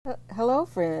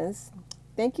friends.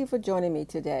 Thank you for joining me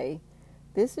today.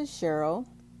 This is Cheryl,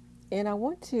 and I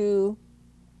want to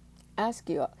ask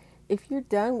you if you're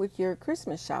done with your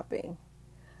Christmas shopping.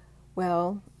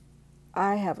 Well,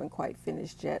 I haven't quite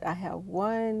finished yet. I have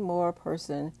one more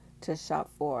person to shop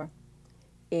for,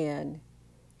 and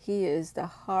he is the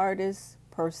hardest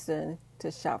person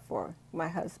to shop for, my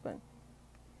husband.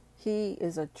 He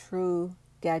is a true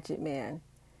gadget man.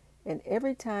 And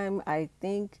every time I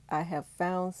think I have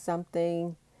found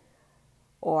something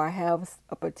or I have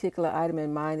a particular item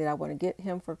in mind that I want to get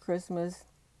him for Christmas,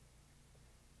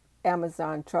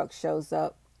 Amazon truck shows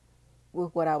up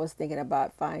with what I was thinking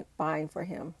about buying for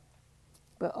him.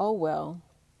 But oh well,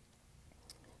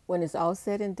 when it's all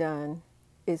said and done,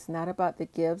 it's not about the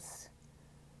gifts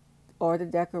or the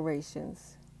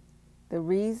decorations. The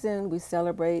reason we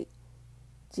celebrate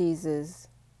Jesus,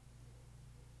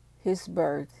 his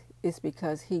birth, is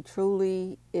because he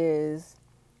truly is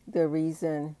the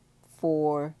reason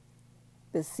for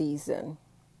the season.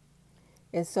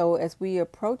 And so as we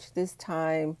approach this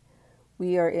time,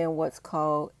 we are in what's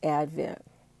called Advent.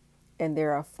 And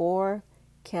there are 4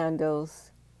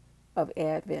 candles of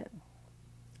Advent: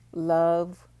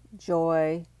 love,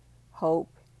 joy,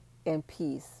 hope, and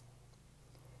peace.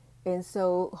 And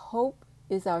so hope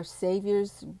is our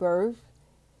Savior's birth.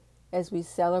 As we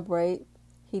celebrate,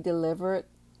 he delivered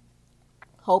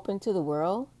hope into the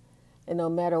world. And no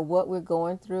matter what we're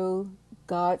going through,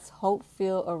 God's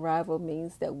hope-filled arrival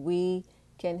means that we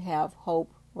can have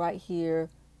hope right here,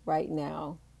 right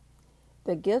now.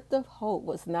 The gift of hope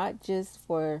was not just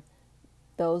for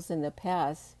those in the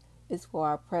past, it's for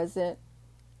our present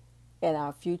and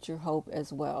our future hope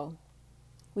as well.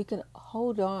 We can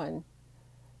hold on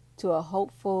to a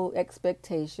hopeful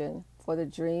expectation for the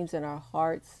dreams in our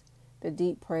hearts, the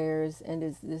deep prayers and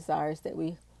the desires that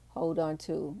we hold on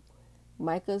to.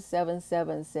 Micah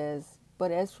 7:7 says, "But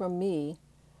as for me,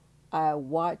 I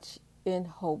watch in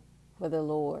hope for the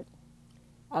Lord.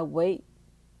 I wait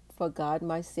for God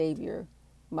my Savior.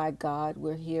 My God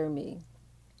will hear me."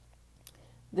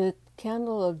 The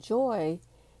candle of joy,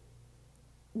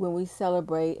 when we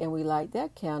celebrate and we light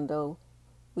that candle,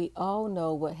 we all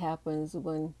know what happens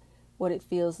what it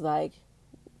feels like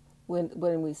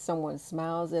when someone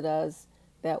smiles at us,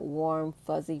 that warm,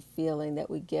 fuzzy feeling that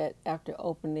we get after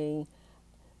opening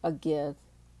a gift.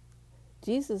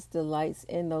 Jesus delights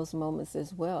in those moments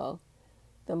as well,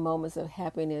 the moments of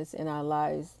happiness in our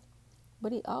lives.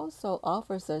 But he also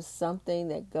offers us something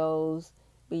that goes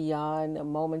beyond a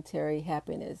momentary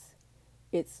happiness.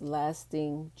 It's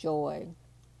lasting joy.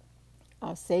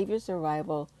 Our Savior's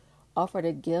arrival offered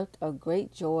a gift of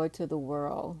great joy to the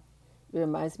world. It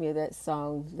reminds me of that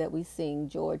song that we sing,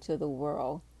 "Joy to the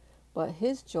World." But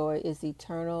his joy is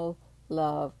eternal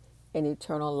love and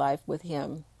eternal life with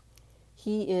him.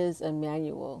 He is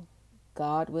Emmanuel,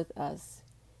 God with us.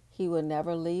 He will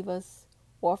never leave us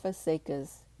or forsake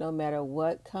us. No matter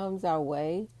what comes our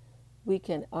way, we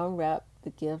can unwrap the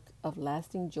gift of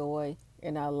lasting joy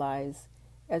in our lives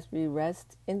as we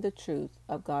rest in the truth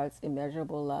of God's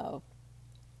immeasurable love.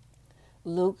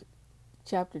 Luke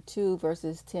chapter 2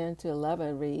 verses 10 to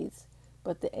 11 reads,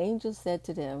 "But the angel said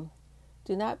to them,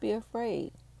 'Do not be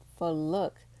afraid, for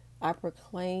look, I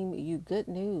proclaim you good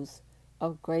news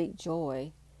of great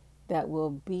joy that will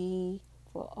be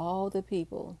for all the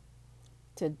people.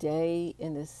 Today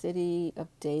in the city of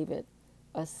David,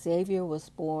 a Savior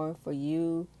was born for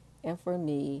you and for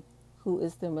me, who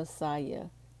is the Messiah,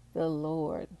 the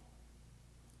Lord.'"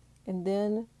 And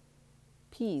then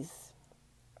peace.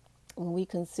 When we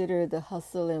consider the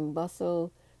hustle and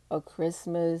bustle of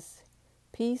Christmas,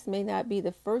 peace may not be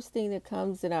the first thing that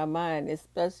comes in our mind,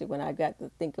 especially when I got to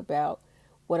think about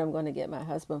what I'm going to get my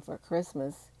husband for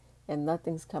Christmas and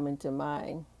nothing's coming to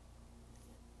mind.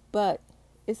 But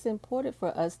it's important for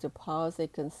us to pause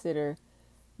and consider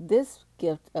this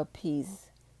gift of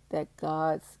peace that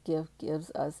God's gift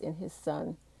gives us in his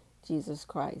Son, Jesus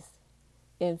Christ.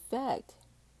 In fact,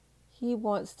 he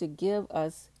wants to give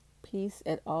us peace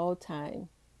at all time,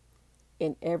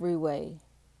 in every way.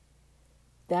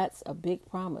 That's a big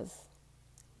promise.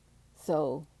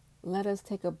 So let us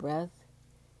take a breath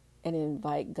and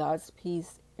invite God's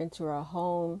peace into our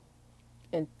home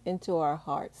and into our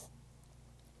hearts.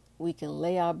 We can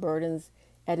lay our burdens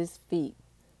at his feet.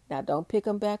 Now don't pick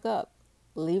them back up.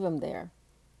 Leave them there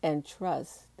and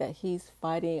trust that he's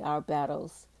fighting our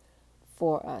battles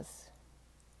for us.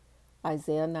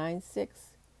 Isaiah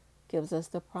 9:6 gives us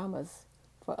the promise,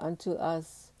 "For unto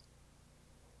us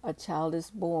a child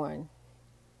is born,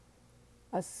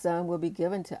 a son will be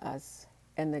given to us,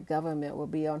 and the government will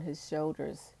be on his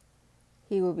shoulders.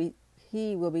 He will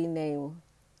be named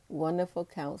Wonderful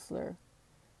Counselor,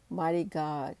 Mighty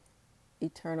God,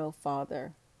 Eternal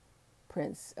Father,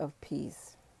 Prince of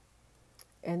Peace.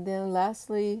 And then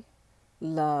lastly,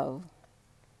 love.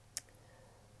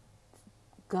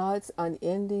 God's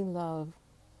unending love,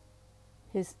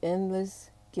 His endless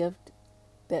gift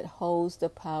that holds the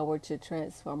power to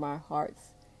transform our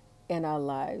hearts and our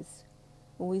lives.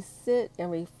 When we sit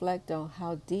and reflect on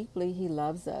how deeply He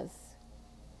loves us,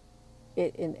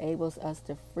 it enables us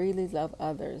to freely love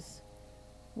others,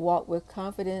 walk with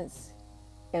confidence,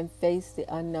 and face the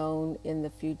unknown in the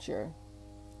future.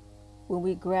 When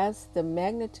we grasp the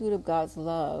magnitude of God's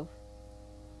love,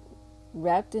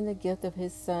 wrapped in the gift of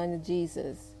His Son,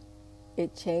 Jesus,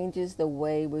 it changes the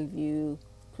way we view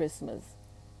Christmas.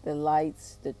 The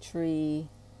lights, the tree,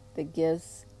 the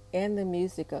gifts, and the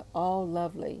music are all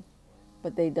lovely,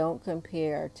 but they don't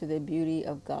compare to the beauty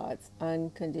of God's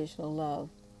unconditional love.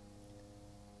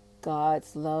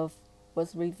 God's love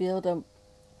was revealed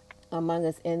among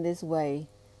us in this way.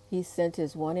 He sent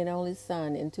His one and only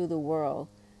Son into the world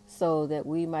so that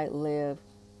we might live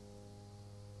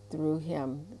through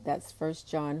Him. That's 1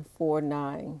 John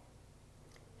 4:9.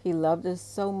 He loved us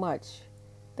so much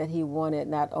that He wanted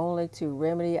not only to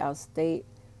remedy our state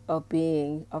of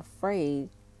being afraid,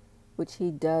 which He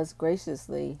does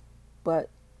graciously, but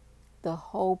the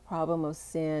whole problem of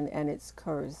sin and its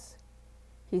curse.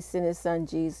 He sent His Son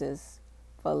Jesus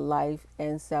for life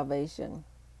and salvation.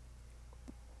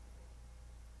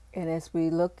 And as we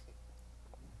look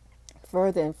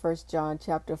further in 1 John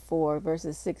chapter 4,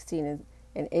 verses 16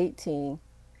 and 18,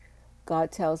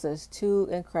 God tells us two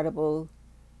incredible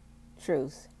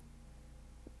truths: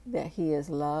 that He is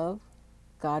love,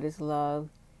 God is love,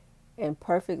 and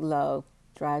perfect love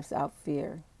drives out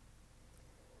fear.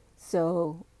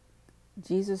 So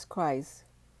Jesus Christ,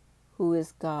 who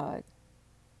is God,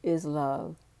 is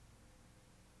love,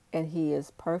 and He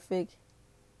is perfect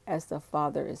as the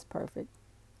Father is perfect.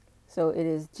 So it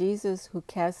is Jesus who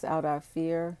casts out our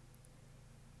fear.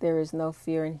 There is no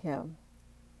fear in Him.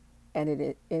 And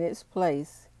in its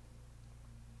place,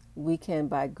 we can,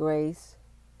 by grace,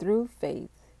 through faith,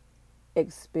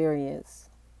 experience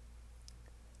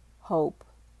hope,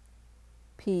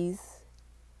 peace,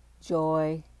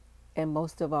 joy, and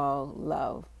most of all,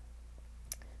 love.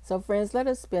 So friends, let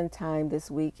us spend time this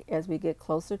week as we get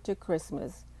closer to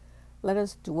Christmas. Let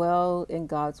us dwell in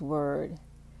God's Word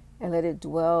and let it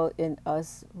dwell in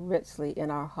us richly in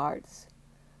our hearts.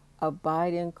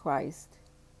 Abide in Christ,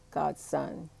 God's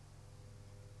Son.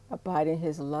 Abide in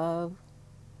His love,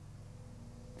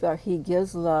 for He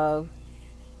gives love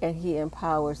and He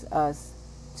empowers us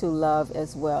to love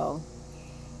as well.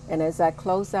 And as I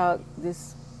close out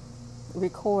this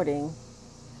recording,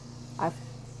 I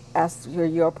ask for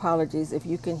your apologies if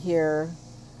you can hear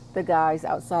the guys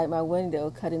outside my window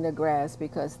cutting the grass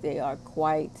because they are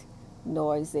quite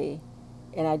noisy.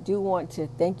 And I do want to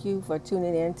thank you for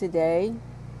tuning in today.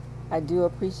 I do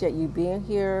appreciate you being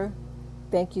here.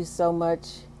 Thank you so much.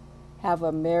 Have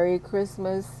a Merry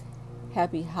Christmas,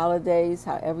 Happy Holidays,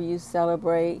 however you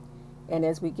celebrate. And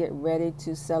as we get ready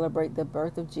to celebrate the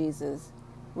birth of Jesus,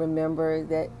 remember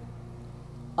that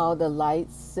all the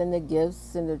lights and the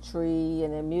gifts and the tree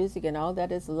and the music and all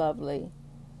that is lovely,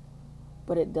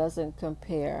 but it doesn't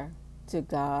compare to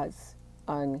God's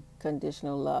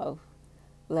unconditional love.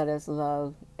 Let us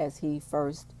love as He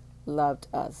first loved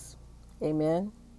us. Amen.